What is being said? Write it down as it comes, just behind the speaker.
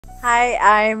Hi,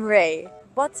 I'm Ray.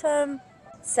 Bottom,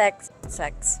 sex,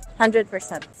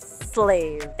 100%.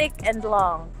 Slave, thick and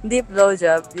long, deep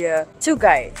blowjob, yeah. Two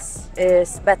guys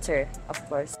is better, of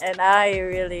course, and I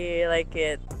really like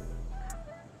it.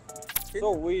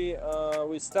 So we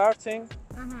starting,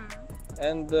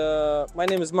 and my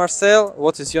name is Marcel.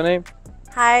 What is your name?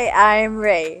 Hi, I'm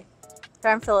Ray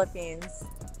from Philippines.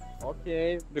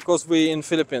 Okay, because we in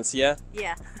Philippines, yeah.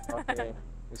 Yeah. Okay,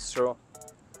 it's true.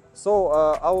 So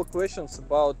our questions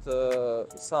about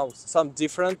some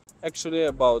different actually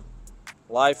about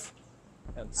life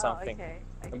and something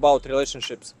Oh, okay. about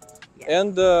relationships. Yeah.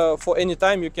 And for any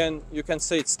time you can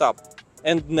say stop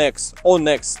and next or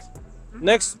next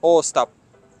or stop.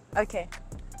 Okay.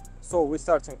 So we're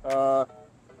starting.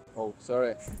 Oh,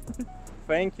 sorry.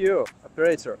 Thank you,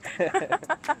 operator.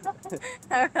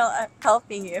 I'm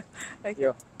helping you. Okay.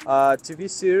 Yeah. TV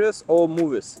series or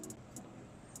movies?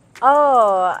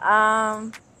 Oh,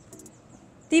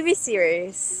 TV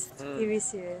series. Mm. TV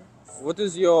series. What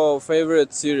is your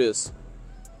favorite series?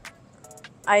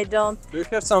 I don't. Do you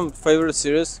have some favorite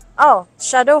series? Oh,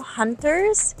 Shadow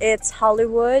Hunters. It's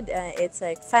Hollywood and it's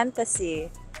like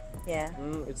fantasy. Yeah.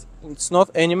 It's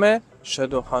not anime.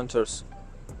 Shadow Hunters.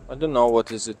 I don't know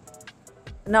what is it.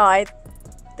 No, I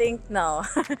think no.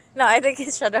 No, I think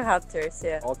it's Shadow Hunters.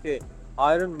 Yeah. Okay,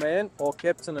 Iron Man or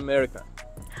Captain America?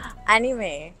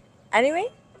 Anime. Anime?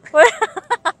 What?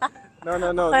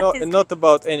 What is not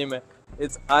about anime.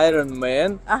 It's Iron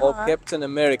Man or Uh-huh. Captain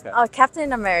America. Oh,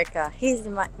 Captain America. He's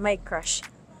my crush.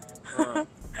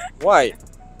 Why?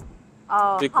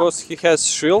 Oh, Because he has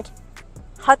shield.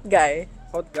 hot guy.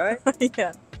 Hot guy.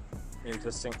 Yeah.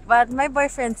 Interesting. But my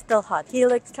boyfriend's still hot. He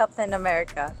looks Captain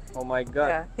America. Oh my God.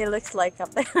 Yeah, he looks like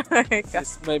Captain America.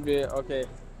 This maybe okay.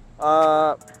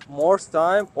 More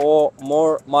time or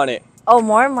more money? Oh,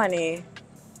 more money.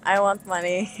 I want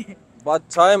money. But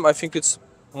time, I think it's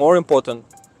more important.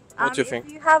 What do you If think?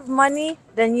 you have money,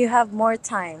 then you have more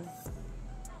time.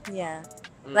 Yeah.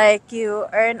 Mm. Like you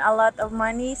earn a lot of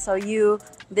money, so you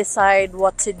decide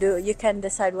what to do. You can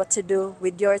decide what to do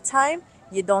with your time.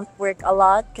 You don't work a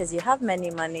lot because you have many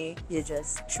money. You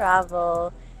just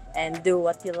travel and do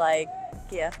what you like.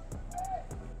 Yeah.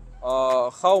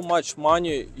 How much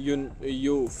money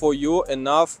you for you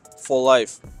enough for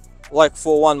life? Like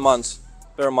for 1 month,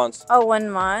 per month. Oh, 1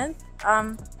 month.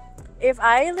 If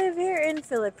I live here in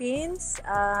Philippines,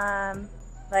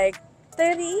 like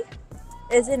 30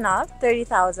 is enough.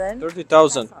 30,000.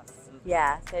 30,000.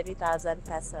 Yeah, 30,000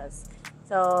 pesos.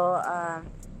 So,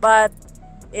 but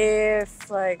if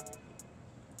like,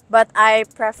 but I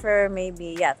prefer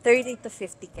maybe 30 to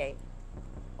 50K.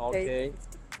 Okay.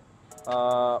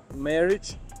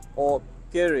 Marriage or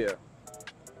career?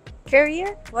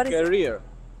 Career? What is it? Career.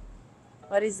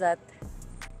 What is that?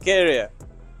 Career.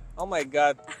 Oh my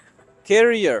God.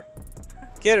 Career.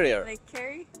 Career. Like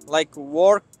carry? Like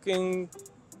working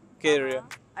career.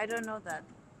 I don't know that.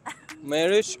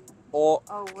 Marriage or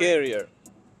Oh, work. career?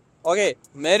 Okay,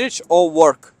 marriage or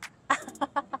work?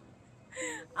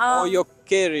 Or your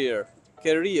career?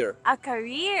 Career. A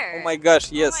career. Oh my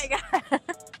gosh, yes. Oh my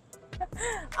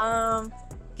god.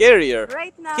 Career.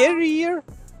 Right now. Career?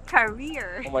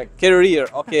 Career. Oh my career.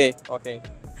 Okay, okay.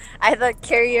 I thought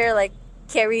career like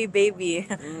carry baby,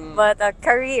 but a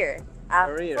career.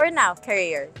 Career. For now,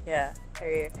 career. Yeah,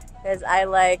 career. Because I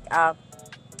like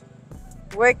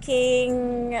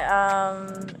working,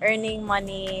 earning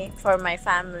money for my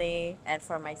family and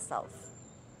for myself.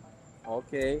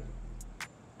 Okay.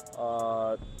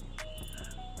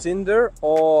 Tinder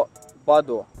or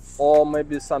Badu? Or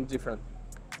maybe some different?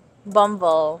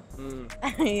 Bumble. Mm.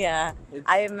 Yeah, It's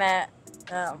I met.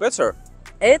 better.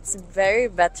 It's very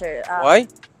better. Why?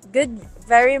 Good,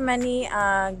 very many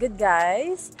good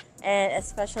guys, and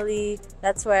especially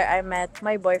that's where I met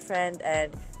my boyfriend,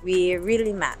 and we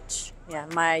really match. Yeah,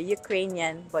 my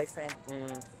Ukrainian boyfriend.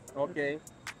 Okay.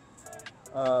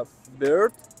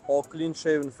 Beard or clean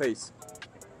shaven face?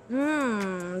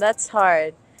 That's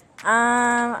hard.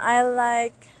 I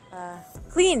like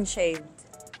clean shaved.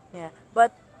 Yeah,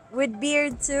 but with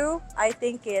beard too, I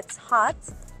think it's hot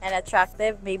and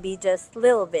attractive. Maybe just a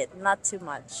little bit, not too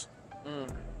much.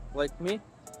 Like me?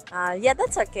 Yeah,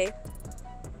 that's okay.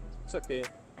 It's okay.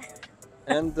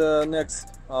 And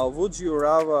next, would you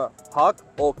rather hug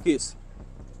or kiss?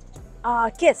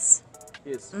 Kiss.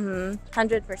 Kiss.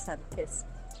 100% kiss.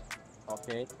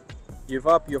 Okay. Give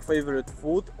up your favorite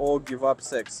food or give up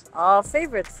sex?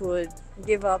 Favorite food.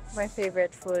 Give up my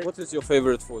favorite food. What is your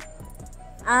favorite food?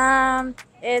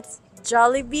 It's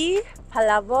Jollibee,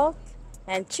 palabok,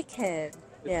 and chicken.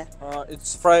 Yeah.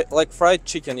 It's fried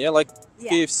chicken, yeah, like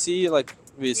Yeah. KFC, like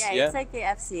with, Yeah, yeah? it's like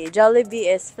KFC.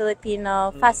 Jollibee is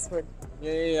Filipino fast food.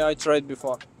 Yeah, I tried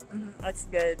before. That's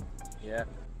good. Yeah.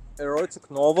 Erotic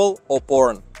novel or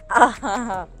porn?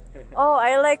 Oh,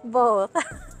 I like both.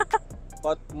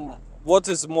 But what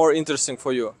is more interesting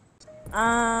for you?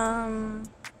 um,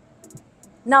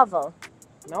 Novel.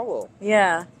 Novel.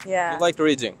 Yeah, You yeah. like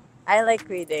reading? I like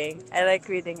reading. I like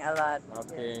reading a lot.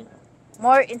 Okay.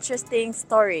 More interesting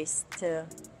stories too.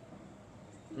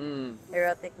 Mm.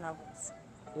 Erotic novels.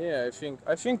 Yeah,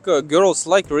 I think girls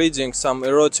like reading some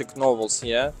erotic novels.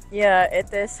 Yeah. Yeah,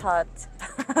 it is hot.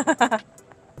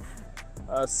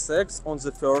 Sex on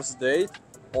the first date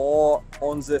or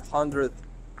on the 100th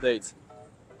date?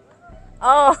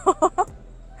 Oh,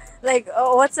 like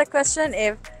what's the question?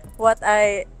 If what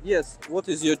I Yes. What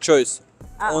is your choice?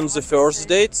 On the what's first the-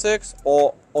 date sex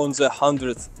or on the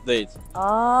 100th date?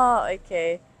 Oh,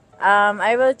 okay.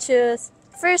 I will choose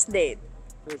first date.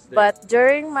 First date. But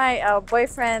during my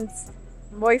boyfriend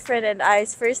and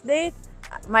I's first date,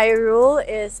 my rule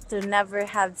is to never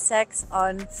have sex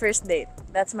on first date.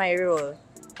 That's my rule.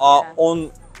 Yeah.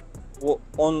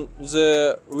 On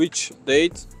the which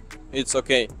date it's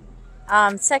okay?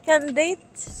 Second date,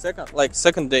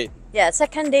 Second date. yeah,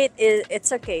 second date is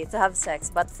it's okay to have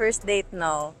sex, but first date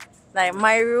no. Like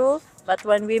my rule. But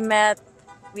when we met,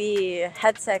 we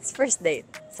had sex first date.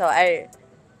 So I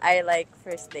like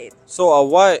first date. So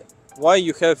why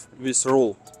you have this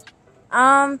rule?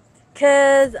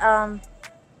 Cause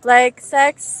like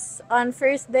sex on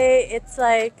first day, it's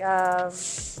like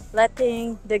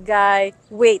letting the guy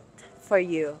wait for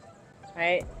you,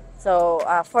 right? So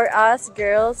for us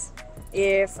girls,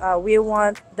 if we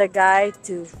want the guy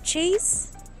to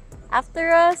chase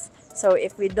after us, so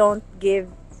if we don't give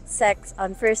sex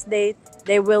on first date,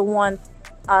 they will want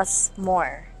us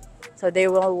more. So they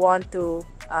will want to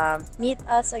meet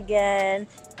us again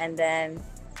and then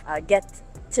get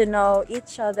to know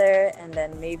each other, and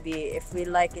then maybe if we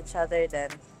like each other, then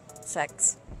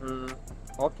sex.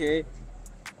 Okay.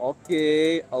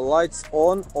 Okay. Lights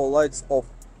on or lights off?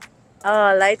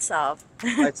 Oh, lights off.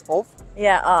 Lights off.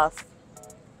 Yeah, off.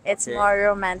 It's Okay. more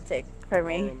romantic for More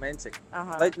me. romantic.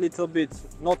 Uh-huh. Like little bit,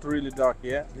 not really dark.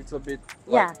 Yeah. Little bit.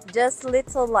 Yeah, just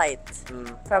little light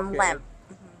from Okay. lamp.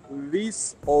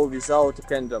 With or without a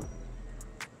condom?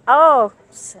 Oh,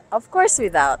 of course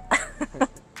without.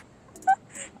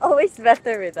 Always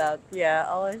better without. Yeah,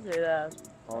 always without.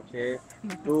 Okay.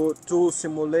 To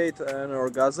simulate an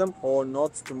orgasm or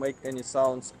not to make any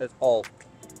sounds at all?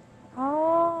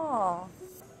 Oh.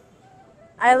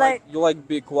 I like You like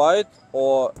be quiet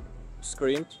or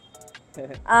screamed?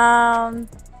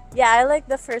 yeah, I like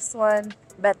the first one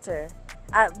better.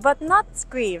 But not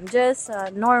scream, just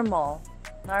normal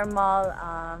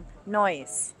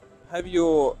noise. Have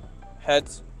you had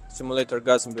simulate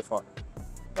orgasm before?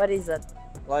 What is it?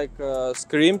 Like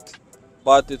screamed,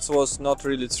 but it was not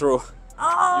really true.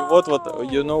 Oh.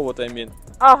 You know what I mean?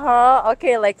 Uh-huh.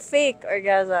 Okay, like fake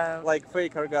orgasm. Like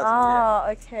fake orgasm. Yeah.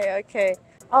 Oh, okay.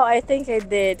 Oh, I think I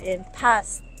did in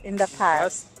the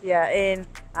past. Yeah, in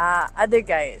other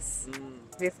guys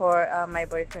before my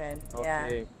boyfriend. Yeah,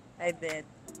 Okay. I did.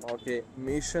 Okay.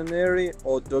 Missionary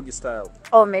or doggy style?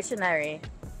 Oh, missionary.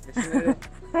 Missionary.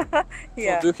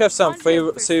 Yeah. So do you have some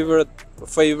 100%.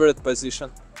 favorite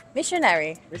position?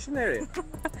 Missionary. Missionary.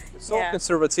 So Yeah.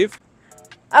 conservative.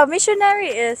 Oh, missionary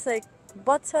is like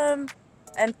bottom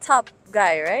and top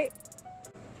guy, right?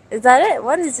 Is that it?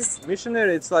 What is this?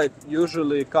 Missionary, it's like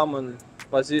usually common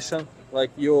position,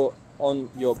 like you on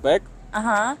your back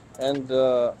Uh-huh. and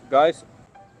guys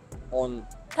on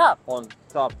Top.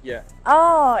 top. Yeah.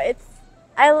 Oh,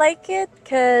 I like it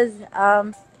because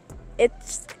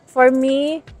it's for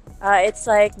me. It's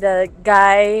like the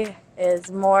guy is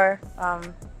more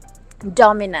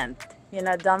dominant. You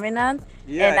know, dominant.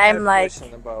 Yeah. And I I'm have like-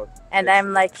 question about And this.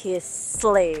 I'm like his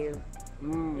slave.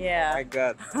 Yeah. Oh my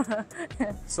God.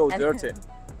 So And- dirty.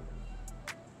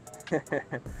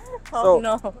 Oh So,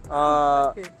 no.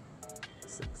 Okay.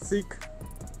 Thick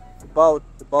about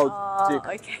Oh, thick.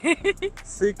 okay.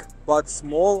 Thick but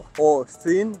small or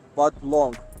thin but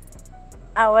long.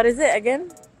 What is it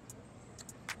again?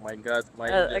 My God, my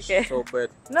Oh, English okay. so bad.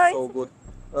 No, So good.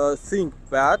 Think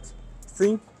bad.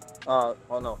 Think. Oh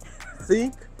no.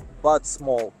 Think but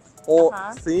small or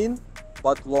Uh-huh. thin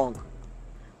but long.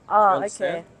 Oh, You okay.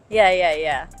 understand?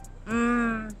 Yeah.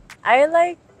 I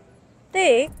like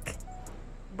thick,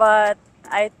 but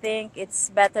I think it's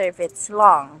better if it's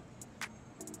long.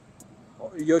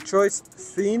 Your choice: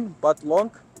 thin but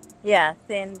long. Yeah,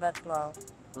 thin but long.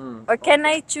 Or can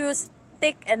I choose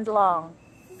thick and long?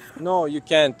 No, you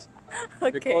can't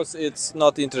Okay. because it's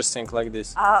not interesting like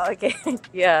this. Oh, okay.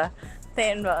 Yeah,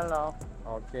 thin but long.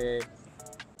 Okay.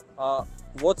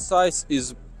 What size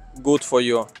is good for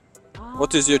you?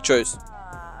 What is your choice?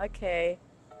 Okay.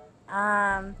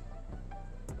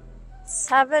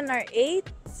 7 or 8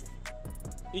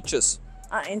 Inches.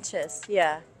 inches.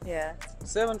 Yeah, yeah,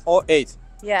 7 or 8.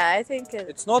 yeah. I think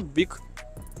It's not big.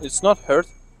 It's not hurt.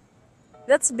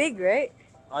 that's big, right?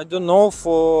 I don't know.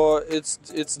 For it's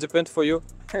depend for you.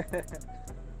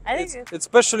 I It's think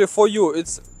especially for you.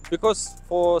 It's because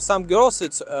for some girls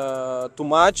it's too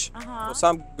much. For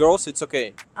some girls it's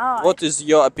okay. Oh, What is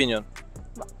your opinion?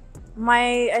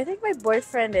 I think my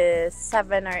boyfriend is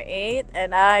 7 or 8,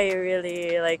 and I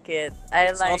really like it. I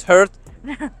It's like not hurt.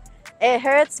 it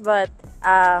hurts, but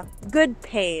good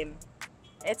pain.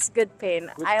 It's good pain.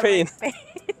 Good I pain. like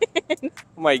pain.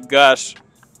 Oh my gosh,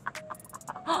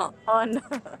 Oh no.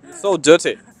 so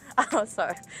dirty. Oh,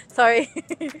 sorry.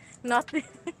 Nothing.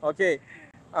 Okay.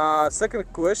 Second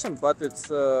question, but it's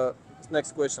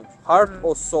next question. Hard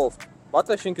or soft? But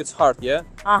I think it's hard. Yeah.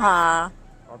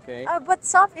 Okay. But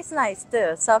soft is nice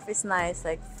too. Soft is nice.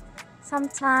 Like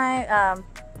sometimes,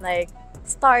 like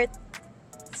start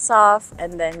soft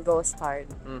and then goes hard.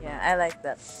 Yeah, I like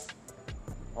that.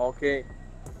 Okay.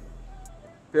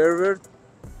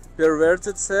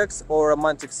 Perverted sex or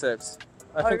romantic sex?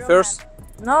 I think first.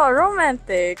 No,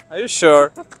 romantic. Are you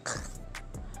sure?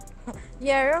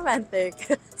 Yeah,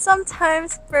 romantic.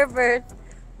 Sometimes pervert,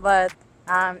 but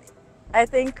I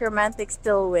think romantic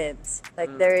still wins.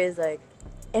 Like there is like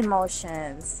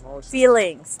emotions,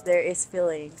 feelings. There is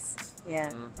feelings.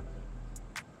 Yeah.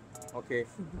 Okay.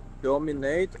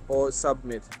 Dominate or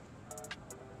submit?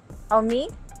 Oh, me?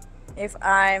 If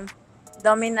I'm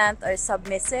dominant or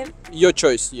submissive? Your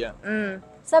choice. Yeah.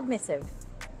 Submissive.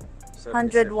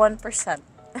 101%.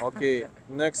 Okay.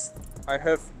 Next, I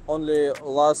have only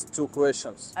last two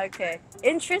questions. Okay.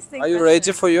 Interesting. Are you question.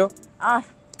 ready for you?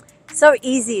 So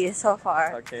easy so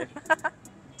far. Okay.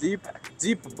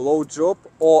 Deep blowjob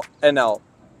or anal?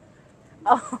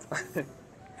 Oh.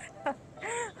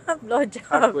 Hard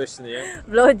Blowjob. question, yeah.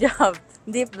 Blowjob.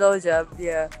 Deep blowjob.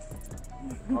 Yeah.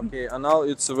 Okay, anal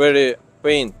it's very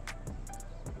pain.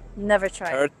 Never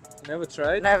tried. Hurt. Never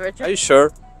tried? Never Are tried. you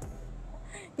sure?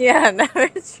 Yeah, never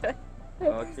tried.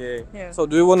 Okay. Yeah. So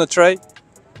do you wanna try?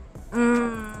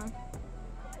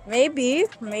 Maybe.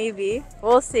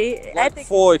 We'll see. I Like think.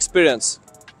 for experience.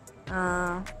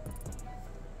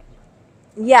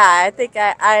 Yeah, I think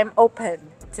I'm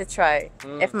open to try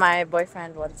if my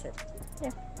boyfriend wants it.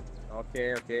 Yeah.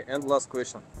 Okay. And last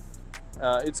question.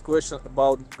 It's question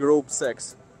about group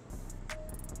sex.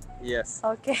 Yes.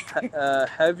 Okay.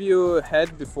 Have you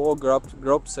had before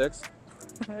group sex?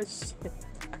 Oh, shit.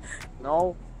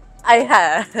 No. I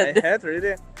had. I had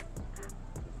really.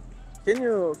 Can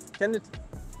you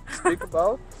speak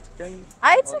about?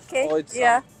 It's okay. Or it's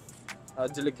Yeah.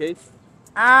 delicate.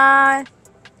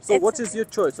 So It's what is your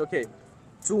choice? Okay,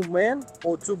 2 men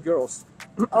or 2 girls?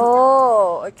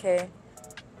 Oh, okay.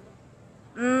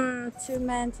 2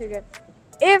 men, 2 girls.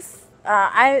 If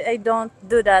I don't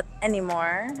do that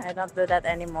anymore.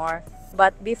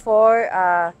 But before,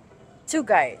 2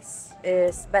 guys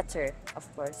is better, of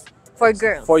course, for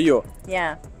girls. For you.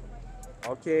 Yeah.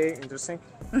 Okay, interesting.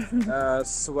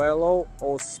 Swallow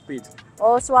or spit?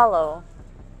 Or swallow.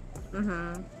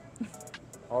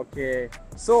 Okay,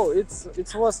 so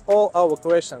it was all our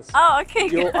questions. Oh, okay.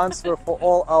 You Good. answer for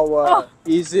all our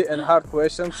easy and hard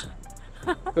questions.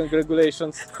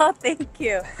 Congratulations. Oh, thank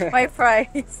you. My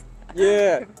prize.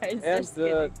 Yeah, Prize, and just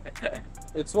kidding.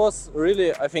 it was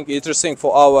really, I think, interesting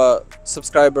for our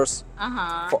subscribers,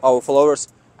 for our followers.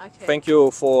 Okay. Thank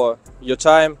you for your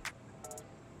time.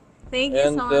 Thank you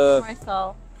and, so much,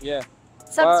 Marcel. Yeah.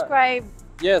 Subscribe.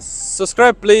 Yes,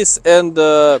 subscribe please, and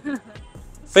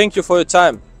thank you for your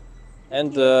time.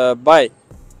 And bye.